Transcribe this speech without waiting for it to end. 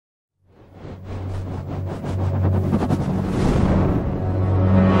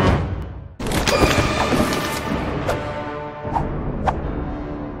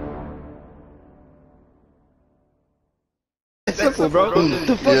simple, bro.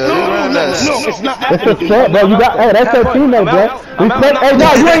 The fuck? No, it's not. It's a set, bro. You got, hey, that's your teammate, bro. Respect, hey,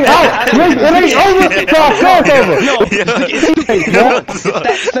 no, you ain't out. It ain't over till I saw it's over. No, it's stupid, bro. It's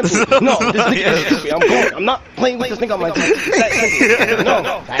that simple. No, this nigga is stupid. I'm not playing with this nigga on my team. It's that simple.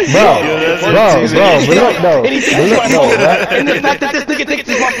 No. Bro, look though. And the fact that this nigga thinks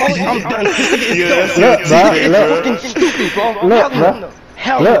it's my fault, I'm done. This nigga is fucking stupid, bro. Look, bro.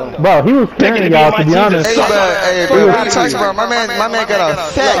 Look, bro, he was carrying y'all, to be honest. Hey, bro, what you talking about? My man got a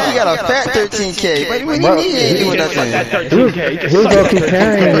fat 13K. What do you mean he ain't doing nothing? He was gonna keep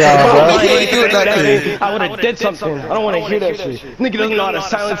carrying y'all, bro. He ain't doing nothing. I would've did something. I don't wanna hear that shit. Nigga doesn't know how to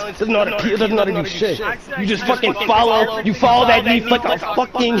silence, doesn't know how to peel, doesn't know how to do shit. You just fucking follow, you follow that leaf like a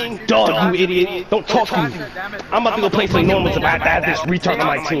fucking dog, you idiot. Don't talk to me. I'm about to go play some normals about to have this retard on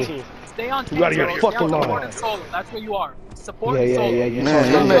my team. Stay on You out of your fucking mind. That's where you are. Support Yeah.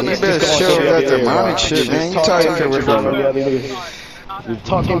 Man, you better show that demonic shit, man. You talking with them. You're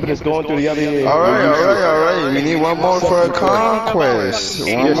talking, but it's going through the other ear. Alright. We need one more for a conquest.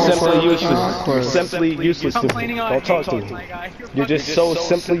 You're simply useless. You're simply useless to me. Don't talk to me. You're just so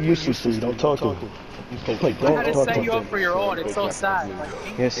simply useless to me. Don't talk to me. I'm trying to set you up for your own. It's so sad.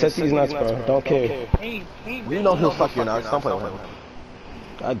 Yeah, set these nuts, bro. Don't care. You know he'll fuck your nuts. Don't play with him.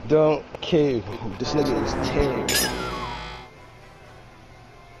 I don't care. This nigga is terrible.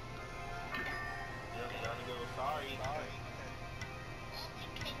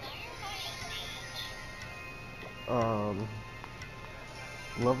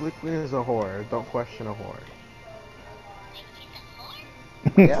 Lovely Queen is a whore. Don't question a whore.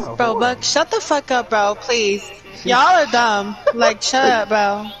 Yeah, bro, Buck, shut the fuck up, bro, please. Y'all are dumb. Like, shut up,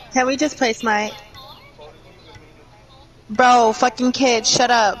 bro. Can we just play Smite? Bro, fucking kid, shut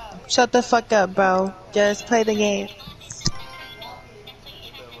up. Shut the fuck up, bro. Just play the game.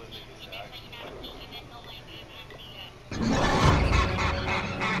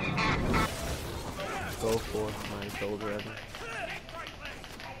 Go for my children.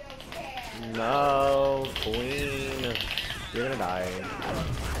 No, Queen. You're gonna die.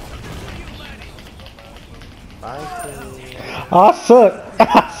 Bye, Queen. I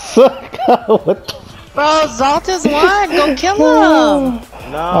suck. What the? Bro, Zalta's won. Go kill him.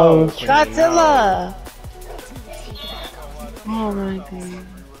 No, Godzilla. Oh my god.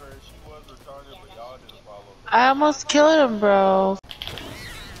 I almost killed him, bro.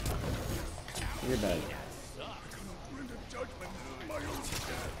 You're dead.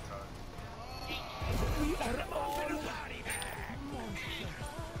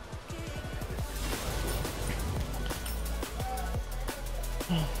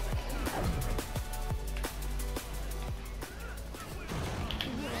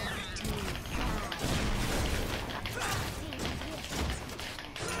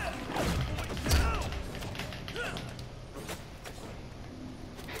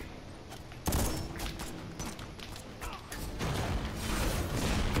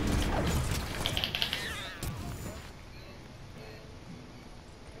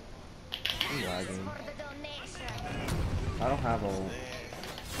 I don't have a.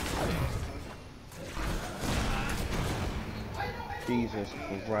 Jesus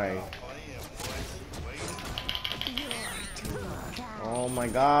Christ. Oh my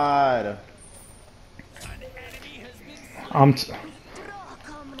god. I'm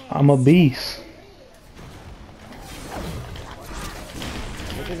a beast.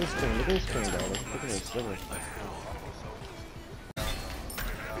 Look at this screen, bro. Look at this,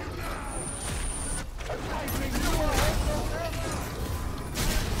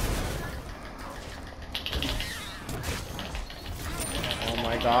 Oh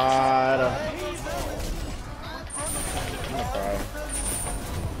my god. I'm gonna cry.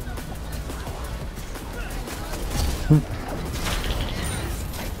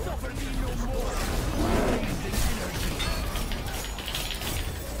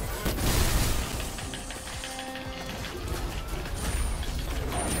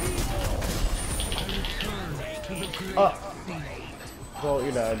 Well,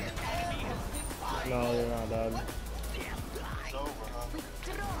 you're dead. No, you're not dead.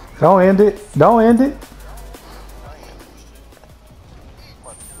 Don't end it. Don't end it.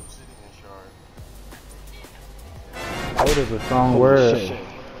 That is a strong word. Yeah,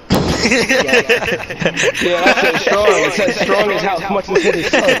 that's so strong. It's as strong as how much this is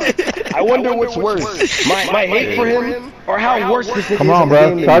suck. I wonder what's worse, my hate for him or how worse this is. Come on,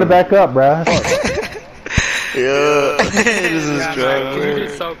 bro. Start it back up, bro. Yeah, this is strong. You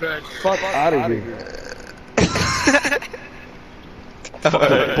did so good. Fuck out of here.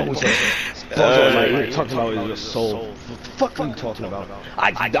 falls on my ear talking about your soul. What the fuck are you talking about?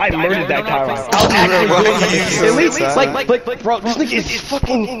 I murdered that guy. At least, like, bro, this nigga is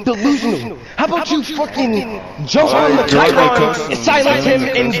fucking delusional. How about you fucking jump on the Chiron, silence him,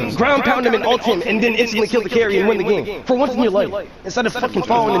 and ground pound him and ult him, and then instantly kill the carry and win the game for once in your life, instead of fucking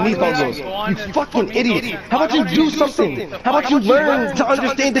following the knees games. You fucking idiot. How about you do something? How about you learn to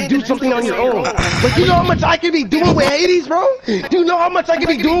understand to do something on your own? Like, you know how much I could be doing with Hades, bro? Do you know how much I could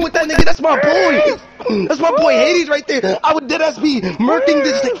be doing with that nigga? That's my boy. That's my boy Hades right there. I would deadass be murking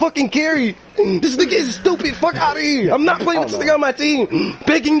this fucking carry. This nigga is stupid. Fuck out of here. I'm not playing with this nigga on my team.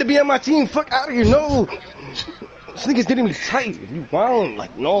 Begging to be on my team. Fuck out of here. No. This nigga's getting me tight. You wild?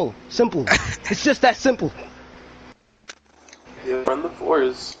 Like, no. Simple. It's just that simple. Yeah, run the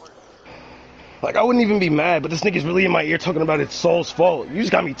fours. Like, I wouldn't even be mad, but this nigga's really in my ear talking about it's Soul's fault. You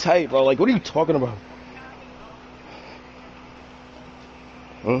just got me tight, bro. Like, what are you talking about?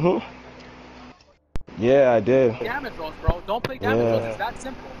 Yeah, I did. Damage rolls, bro. Don't play damage rolls. It's that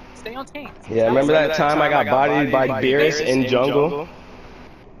simple. Stay on tank. Yeah, remember that time I got bodied by Beerus in jungle?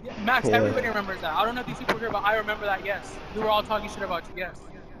 Yeah, Max, everybody remembers that. I don't know if these people here, but I remember that, yes. We were all talking shit about you, yes.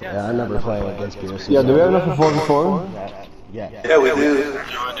 Yeah, I remember playing against Beerus. Yeah, do we have enough for 4v4? Yeah, we do.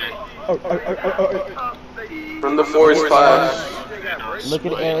 Run the fours 5. Look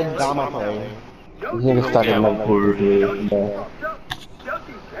at Aaron Dama playing. He's gonna stuck in my pool.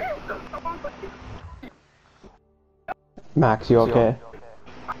 Max, you okay?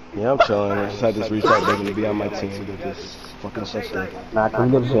 Yeah, I'm chilling. I just had this restart begging to be on my team. Get this fucking shit. Max, I'm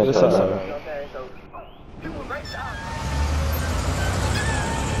good shit. It's alright.